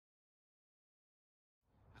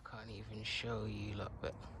and show you lot,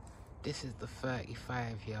 but this is the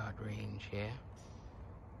 35-yard range here.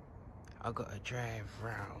 I gotta drive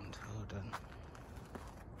round, hold on.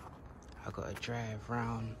 I gotta drive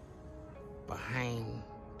round behind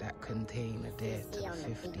that container there to the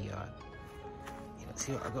 50-yard. You know,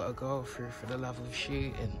 see what I gotta go through for the love of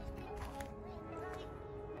shooting.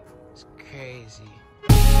 It's crazy.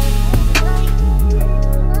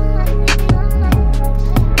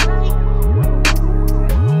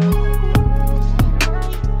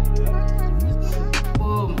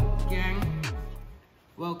 Boom, gang.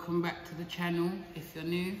 Welcome back to the channel. If you're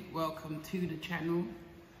new, welcome to the channel.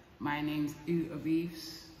 My name's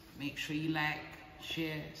SNOWPEAK. Make sure you like,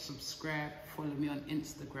 share, subscribe, follow me on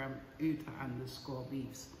Instagram,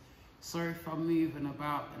 _beefs. Sorry if I'm moving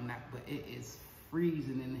about and that, but it is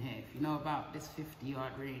freezing in here. If you know about this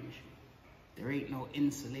 50-yard range, there ain't no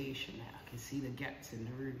insulation. I can see the gaps in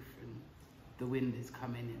the roof and the wind is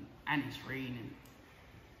coming in and it's raining.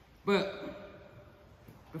 But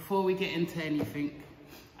before we get into anything,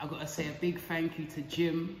 I've got to say a big thank you to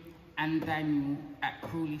Jim and Daniel at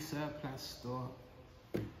Crawley Surplus Store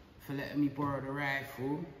for letting me borrow the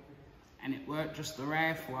rifle. And it weren't just the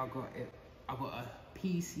rifle, I got a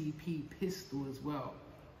PCP pistol as well.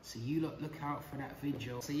 So you lot look out for that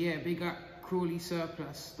video. So yeah, big up Crawley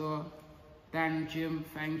Surplus Store. Dan, Jim,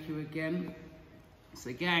 thank you again.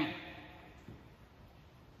 So gang,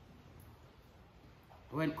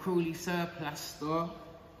 I went Crawley Surplus Store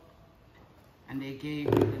and they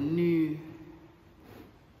gave me the new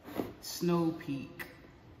SNOWPEAK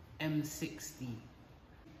M60.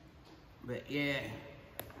 But yeah,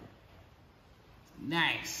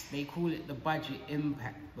 nice. They call it the budget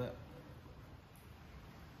impact, but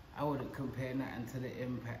I wouldn't compare nothing to the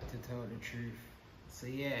impact, to tell the truth. So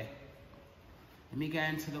yeah, let me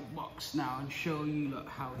get into the box now and show you look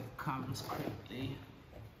how it comes quickly.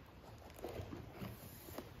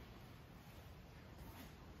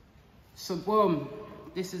 So boom,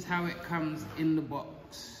 this is how it comes in the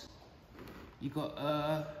box. You got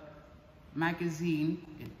a magazine.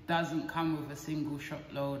 It doesn't come with a single shot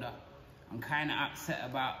loader. I'm kind of upset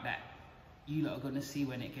about that. You lot are gonna see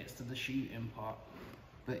when it gets to the shooting part.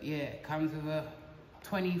 But yeah, it comes with a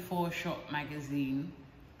 24-shot magazine.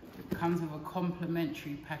 It comes with a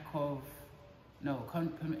complimentary pack of,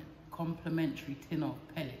 complimentary tin of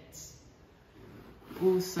pellets.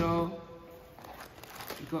 Also,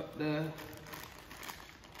 you got the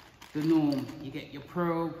norm. You get your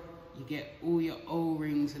probe, you get all your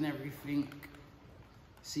O-rings and everything,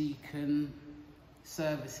 so you can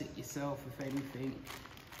service it yourself if anything.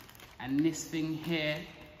 And this thing here,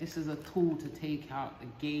 this is a tool to take out the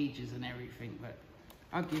gauges and everything, but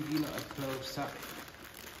I'll give you a close up.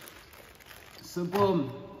 So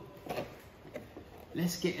boom,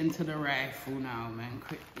 let's get into the rifle now, man,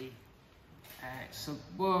 quickly. Alright, so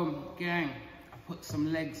boom, gang, I put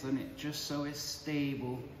some legs on it just so it's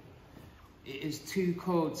stable. It is too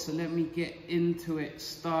cold, so let me get into it,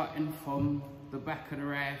 starting from the back of the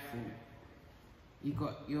rifle. You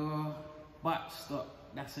got your buttstock,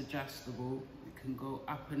 that's adjustable. It can go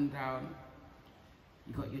up and down.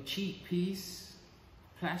 You got your cheek piece,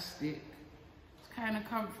 plastic. It's kind of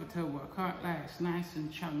comfortable, I can't lie. It's nice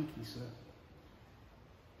and chunky, so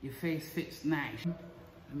your face fits nice.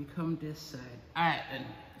 Let me come this side. All right then,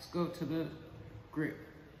 let's go to the grip.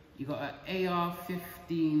 You got an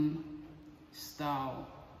AR-15 style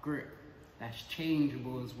grip that's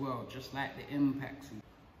changeable as well, just like the impacts.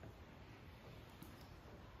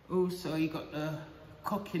 Also, you got the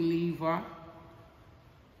cocking lever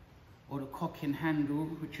or the cocking handle,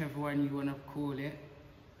 whichever one you want to call it.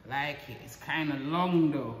 Like it, it's kind of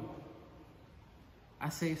long though. I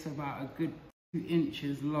say it's about a good 2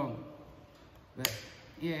 inches long, but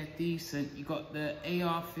yeah, decent. You got the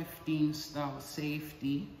AR-15 style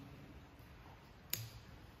safety.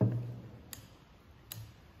 It's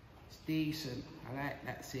decent. I like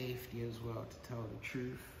that safety as well, to tell the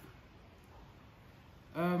truth.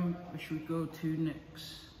 What should we go to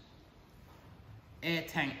next? Air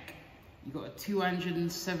tank. You got a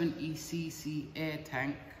 270cc air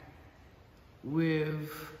tank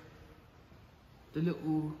with the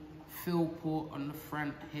little fill port on the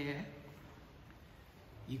front here.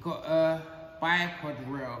 You got a bipod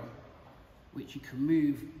rail which you can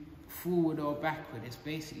move forward or backward. It's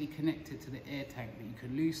basically connected to the air tank, but you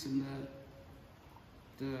can loosen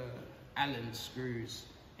the Allen screws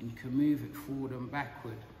and you can move it forward and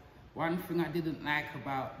backward. One thing I didn't like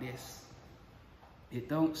about this, it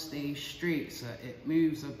don't stay straight, so it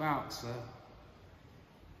moves about. So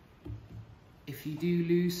if you do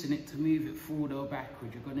loosen it to move it forward or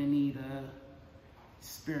backward, you're gonna need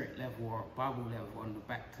spirit level or bubble level on the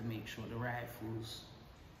back to make sure the rifle's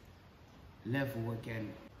level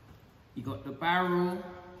again. You got the barrel,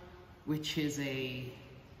 which is a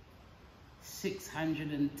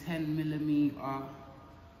 610mm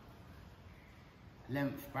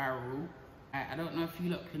length barrel. I don't know if you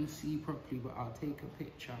lot can see properly, but I'll take a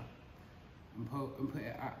picture and put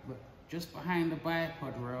it up. But just behind the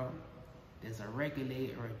bipod rail, there's a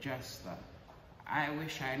regulator adjuster. I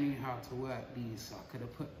wish I knew how to work these, so I could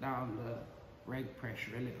have put down the reg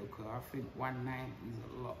pressure a little, because I think 190 is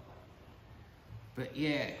a lot. But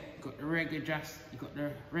yeah, got the you got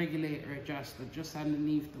the regulator adjuster just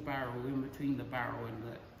underneath the barrel, in between the barrel and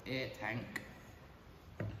the air tank.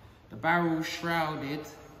 The barrel's shrouded.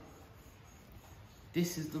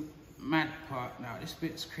 This is the mad part now. This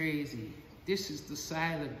bit's crazy. This is the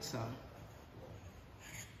silencer.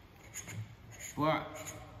 But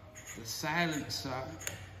the silencer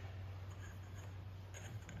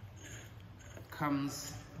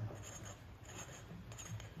comes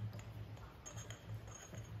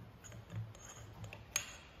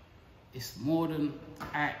it's more than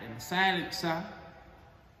the silencer.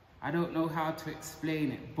 I don't know how to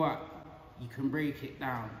explain it, but you can break it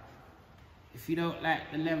down. If you don't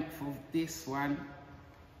like the length of this one,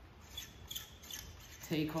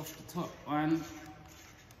 take off the top one,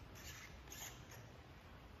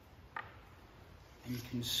 and you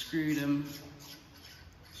can screw them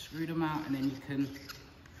out, and then you can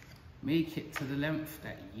make it to the length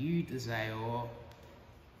that you desire, or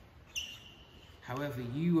however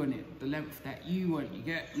you want it, the length that you want, you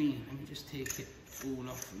get me? Let me just take it all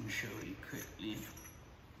off and show you quickly.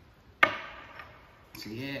 So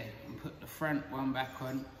yeah, and put the front one back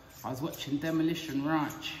on. I was watching Demolition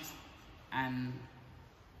Ranch, and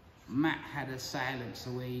Matt had a silencer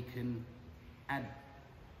where you can add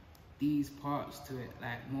these parts to it,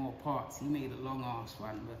 like more parts. He made a long ass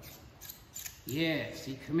one, but yeah,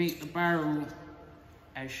 so you can make the barrel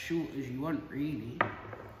as short as you want, really.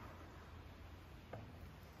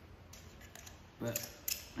 But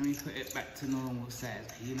let me put it back to normal size.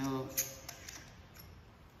 You know,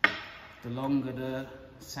 the longer the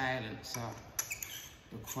silencer,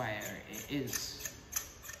 the quieter it is.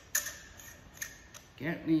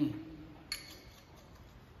 Get me?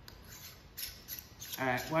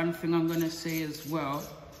 Alright, one thing I'm gonna say as well,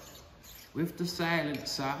 with the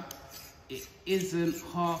silencer, it isn't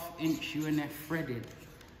 1/2 inch UNF threaded.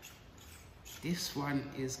 This one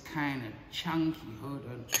is kind of chunky. Hold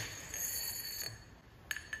on.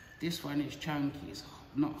 This one is chunky. It's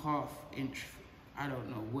not 1/2 inch. I don't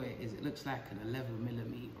know what it is. It looks like an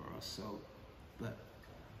 11mm or so, but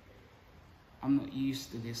I'm not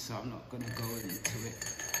used to this, so I'm not gonna go into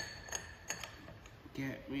it.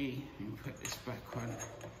 Get me? Let me put this back on.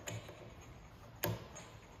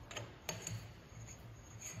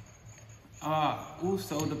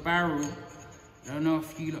 Also the barrel, I don't know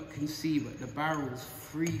if you lot can see, but the barrel's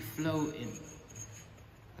free floating.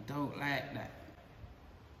 I don't like that.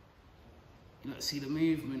 You lot see the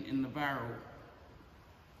movement in the barrel.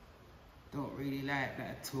 Don't really like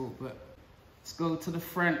that at all, but let's go to the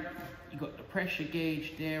front. You got the pressure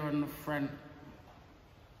gauge there on the front.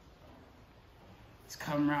 Let's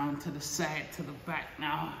come round to the side, to the back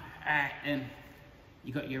now. Alright, then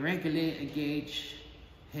you got your regulator gauge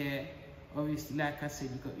here. Obviously, like I said,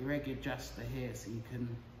 you got your reg adjuster here, so you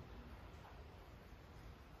can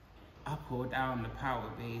up or down the power,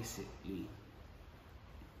 basically.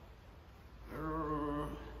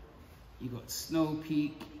 You got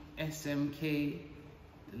SNOWPEAK, SMK,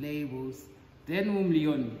 the labels. They're normally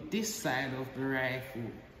on this side of the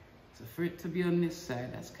rifle. So for it to be on this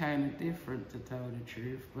side, that's kind of different, to tell the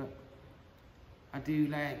truth, but I do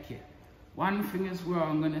like it. One thing as well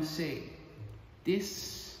I'm gonna say,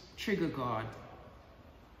 this trigger guard,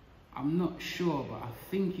 I'm not sure, but I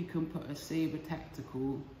think you can put a Saber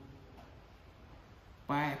Tactical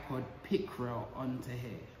bipod pick rail onto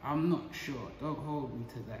here. I'm not sure, don't hold me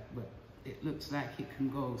to that, but it looks like it can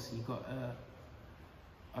go, so you got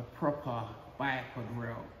a proper bipod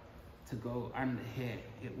rail to go under here.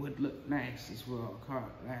 It would look nice as well,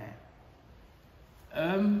 can't lie.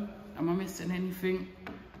 Am I missing anything?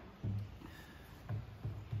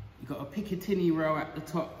 You got a Picatinny rail at the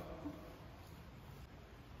top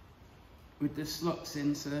with the slots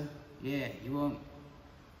in, so yeah, you won't.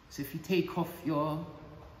 So if you take off your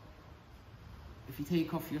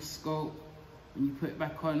scope and you put it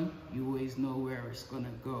back on, you always know where it's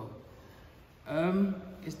gonna go.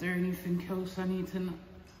 Is there anything else I need to know?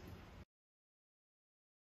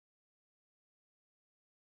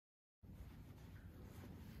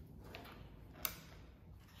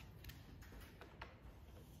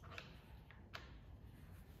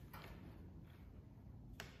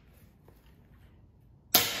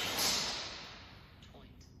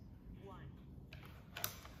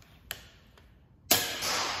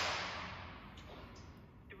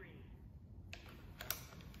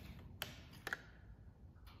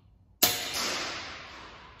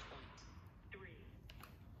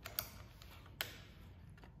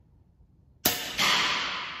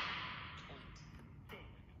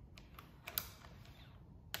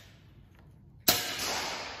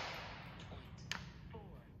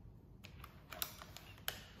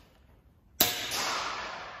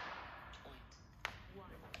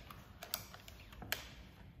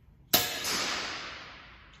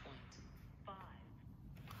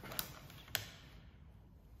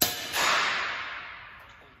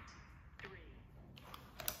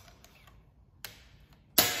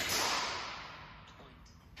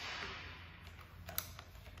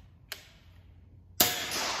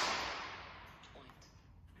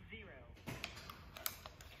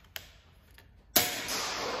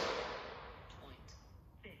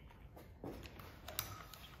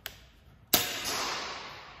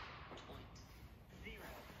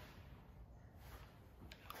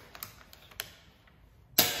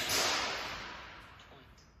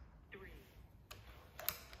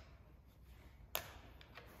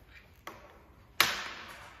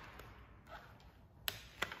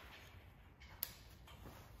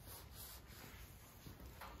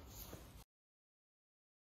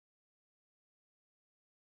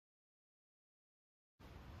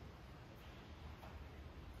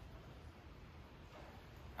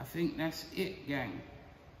 think that's it, gang.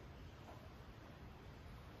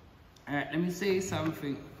 Alright, let me say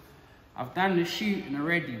something. I've done the shooting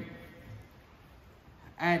already.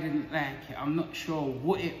 I didn't like it. I'm not sure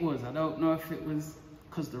what it was. I don't know if it was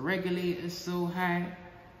because the regulator is so high.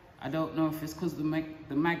 I don't know if it's because the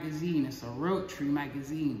magazine, it's a rotary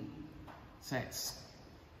magazine. So it's,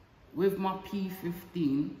 with my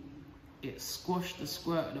P15, it squashed the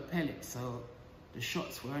squirt of the pellet, so the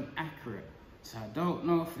shots weren't accurate. So I don't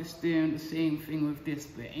know if it's doing the same thing with this,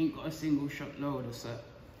 but it ain't got a single shot loader, so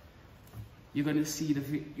you're gonna see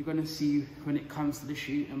when it comes to the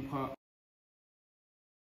shooting part.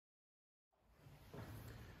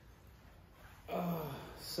 Oh,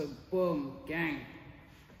 so boom, gang,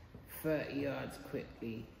 30 yards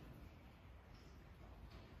quickly.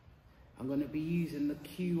 I'm gonna be using the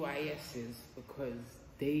QISs because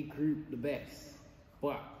they group the best,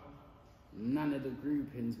 but none of the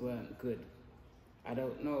groupings weren't good. I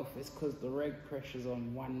don't know if it's because the reg pressure's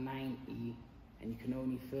on 190 and you can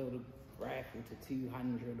only fill the rifle to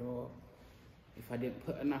 200, or if I didn't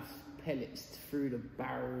put enough pellets through the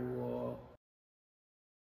barrel, or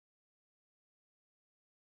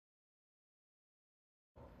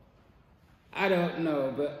I don't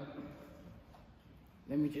know, but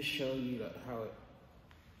let me just show you like how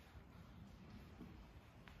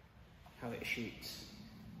it shoots.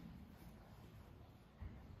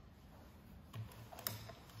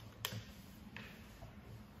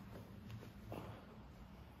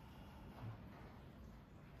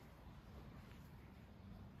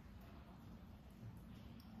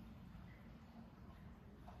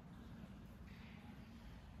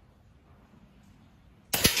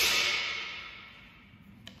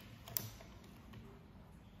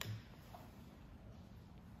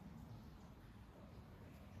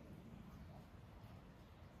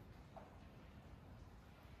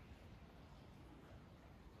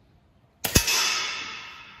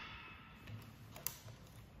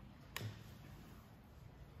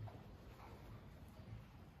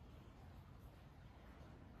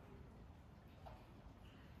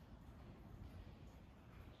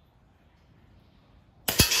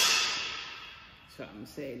 So I'm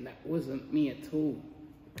saying that wasn't me at all.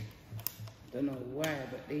 Don't know why,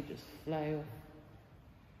 but they just fly off.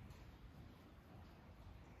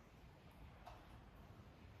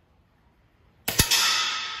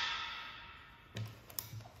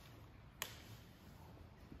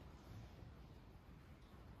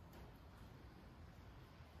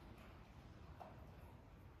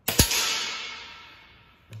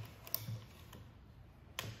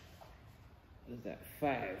 Was that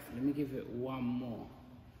 5? Let me give it one more.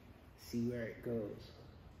 See where it goes.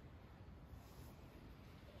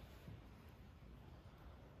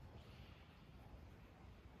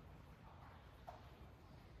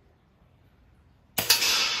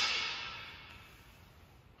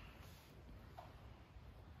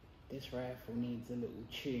 This rifle needs a little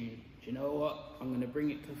tune. Do you know what? I'm gonna bring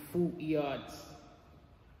it to 40 yards.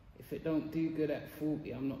 If it don't do good at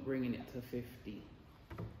 40, I'm not bringing it to 50.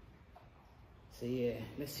 So yeah,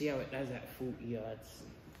 let's see how it does at 40 yards.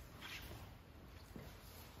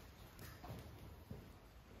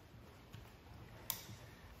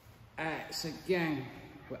 Alright, so gang,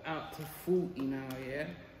 we're out to 40 now, yeah?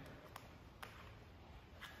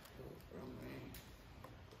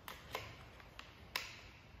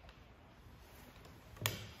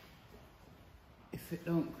 If it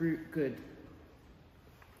don't group good,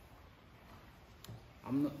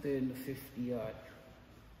 I'm not doing the 50 yard.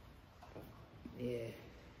 Yeah,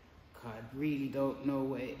 I really don't know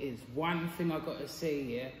what it is. One thing I gotta say,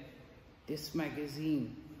 yeah, this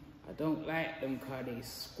magazine, I don't like them cause they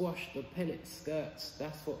squash the pellet skirts.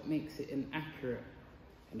 That's what makes it inaccurate.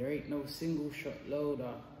 And there ain't no single shot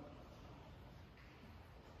loader.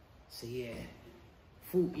 So yeah,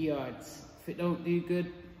 40 yards. If it don't do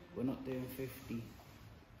good, we're not doing 50.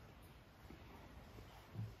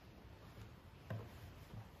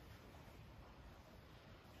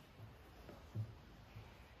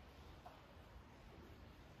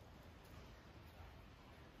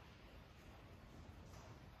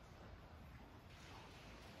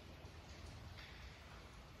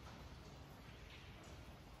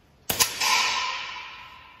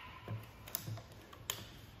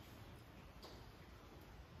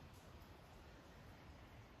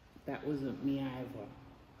 That wasn't me either.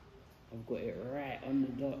 I've got it right on the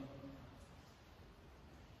dot.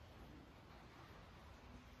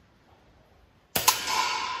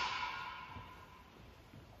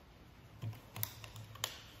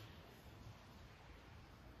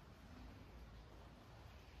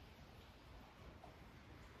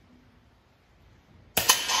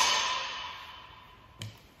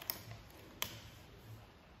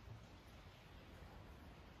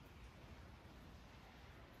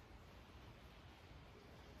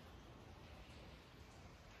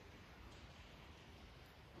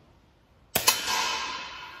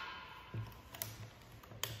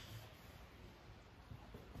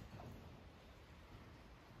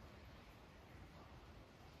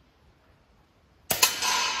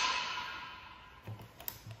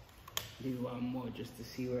 Do one more just to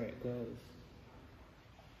see where it goes.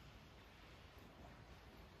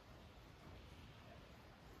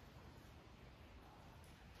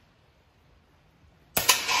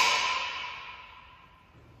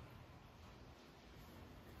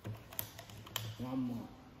 One more.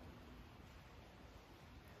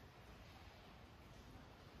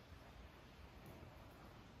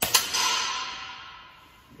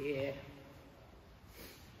 Yeah.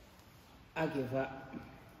 I give up.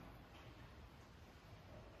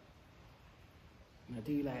 I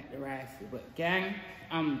do like the rifle, but gang,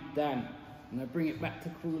 I'm done. I'm gonna bring it back to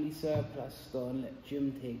Crawley Surplus Store and let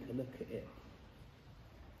Jim take a look at it.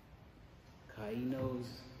 Cause he knows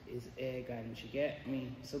his air guns, you get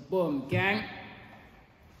me? So boom, gang,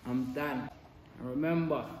 I'm done. And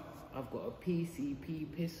remember, I've got a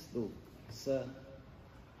PCP pistol, so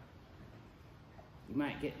you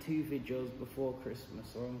might get 2 videos before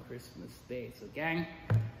Christmas or on Christmas Day. So gang,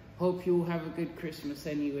 hope you all have a good Christmas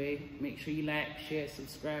anyway. Make sure you like, share,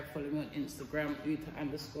 subscribe, follow me on Instagram,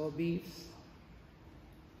 Uta_beefs.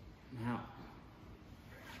 Now.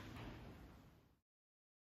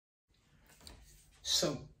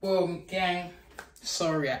 So boom, gang.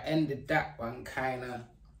 Sorry I ended that one kinda.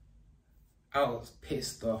 I was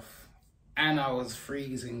pissed off. And I was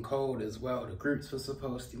freezing cold as well. The groups were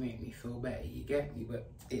supposed to make me feel better, you get me? But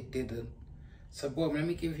it didn't. So boom, let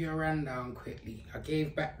me give you a rundown quickly. I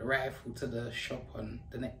gave back the rifle to the shop on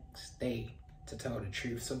the next day, to tell the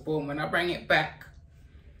truth. So boom, when I bring it back,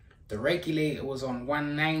 the regulator was on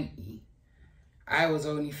 190. I was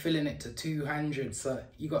only filling it to 200, so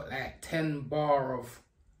you got like 10 bar of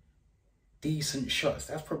decent shots.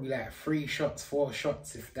 That's probably like 3 shots, 4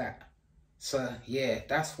 shots, if that. So yeah,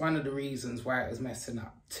 that's one of the reasons why it was messing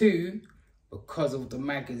up. 2, because of the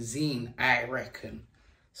magazine, I reckon.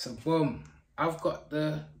 So boom, I've got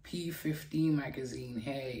the P15 magazine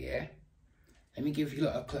here, yeah? Let me give you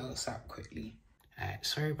a close up quickly. Alright,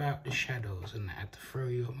 sorry about the shadows and I had to throw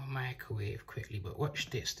you on my microwave quickly, but watch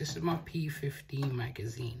this. This is my P15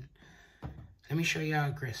 magazine. Let me show you how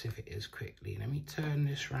aggressive it is quickly. Let me turn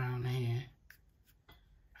this round here.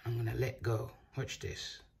 I'm gonna let go. Watch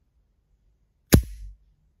this.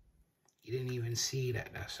 You didn't even see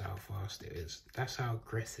that. That's how fast it is. That's how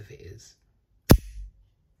aggressive it is.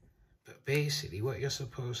 But basically what you're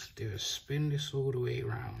supposed to do is spin this all the way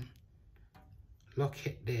around, lock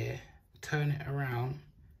it there, turn it around,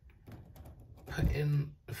 put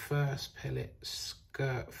in the first pellet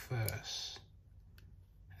skirt first,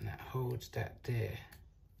 and that holds that there.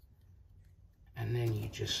 And then you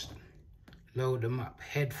just load them up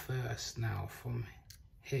head first now from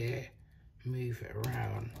here, move it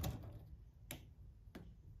around.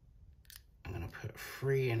 I'm gonna put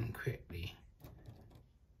 3 in quickly.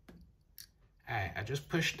 Alright, I just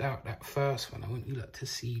pushed out that first one. I want you lot to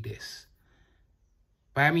see this.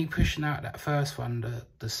 By me pushing out that first one,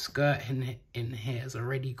 the skirt in here has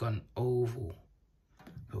already gone oval.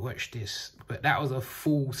 But watch this. But that was a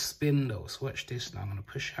full spin though. So watch this now. I'm gonna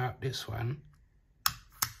push out this one.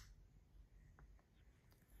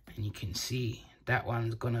 And you can see that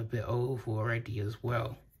one's gone a bit oval already as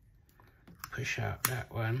well. Push out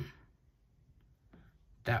that one.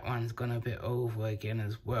 That one's gone a bit over again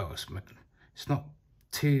as well. It's not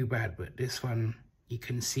too bad, but this one, you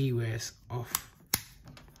can see where it's off.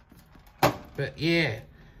 But yeah,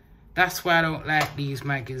 that's why I don't like these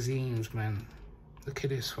magazines, man. Look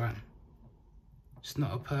at this one. It's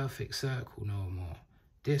not a perfect circle no more.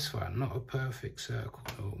 This one, not a perfect circle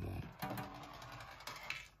no more.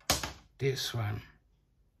 This one.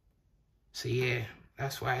 So yeah,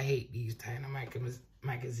 that's why I hate these kind of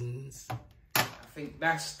magazines. I think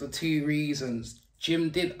that's the 2 reasons. Jim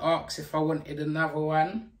did ask if I wanted another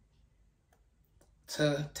one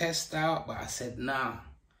to test out, but I said nah.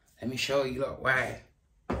 Let me show you lot why.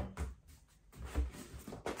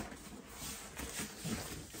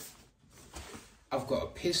 I've got a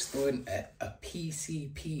pistol in a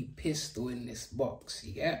PCP pistol in this box,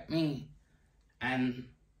 you get me? And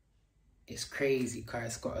it's crazy because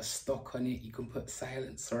it's got a stock on it. You can put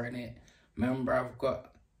silencer in it. Remember, I've got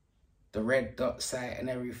the red dot sight and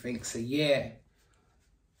everything. So yeah,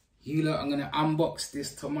 you lot, I'm going to unbox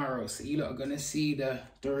this tomorrow. So you lot are going to see the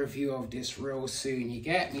review of this real soon. You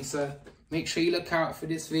get me? So make sure you look out for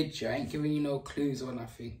this video. I ain't giving you no clues or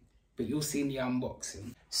nothing, but you'll see in the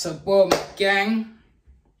unboxing. So boom, gang,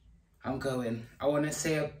 I'm going. I want to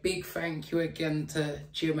say a big thank you again to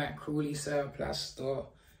Jim at Crawley Surplus Store.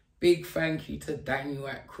 Big thank you to Daniel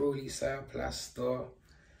at Crawley Surplus Store.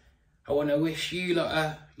 I want to wish you lot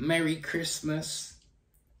a Merry Christmas.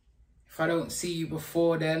 If I don't see you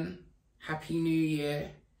before then, Happy New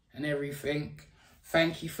Year and everything.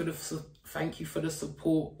 Thank you for the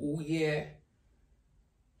support all year.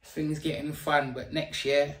 Things getting fun, but next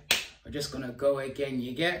year we're just gonna go again.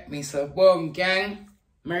 You get me? So boom, gang.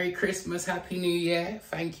 Merry Christmas, Happy New Year.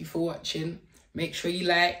 Thank you for watching. Make sure you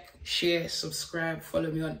like, share, subscribe, follow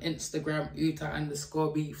me on Instagram,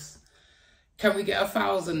 Uta_beefs. Can we get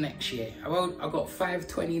 1,000 next year? I got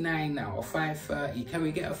 529 now, or 530. Can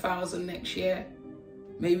we get 1,000 next year?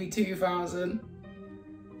 Maybe 2,000?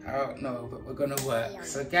 I don't know, but we're gonna work.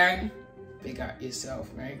 So gang, big up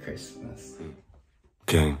yourself. Merry Christmas.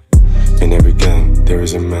 Gang. In every gang, there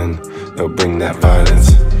is a man that'll bring that violence.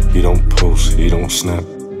 He don't post, he don't snap,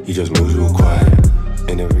 he just moves real quiet.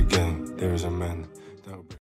 In every gang, there is a man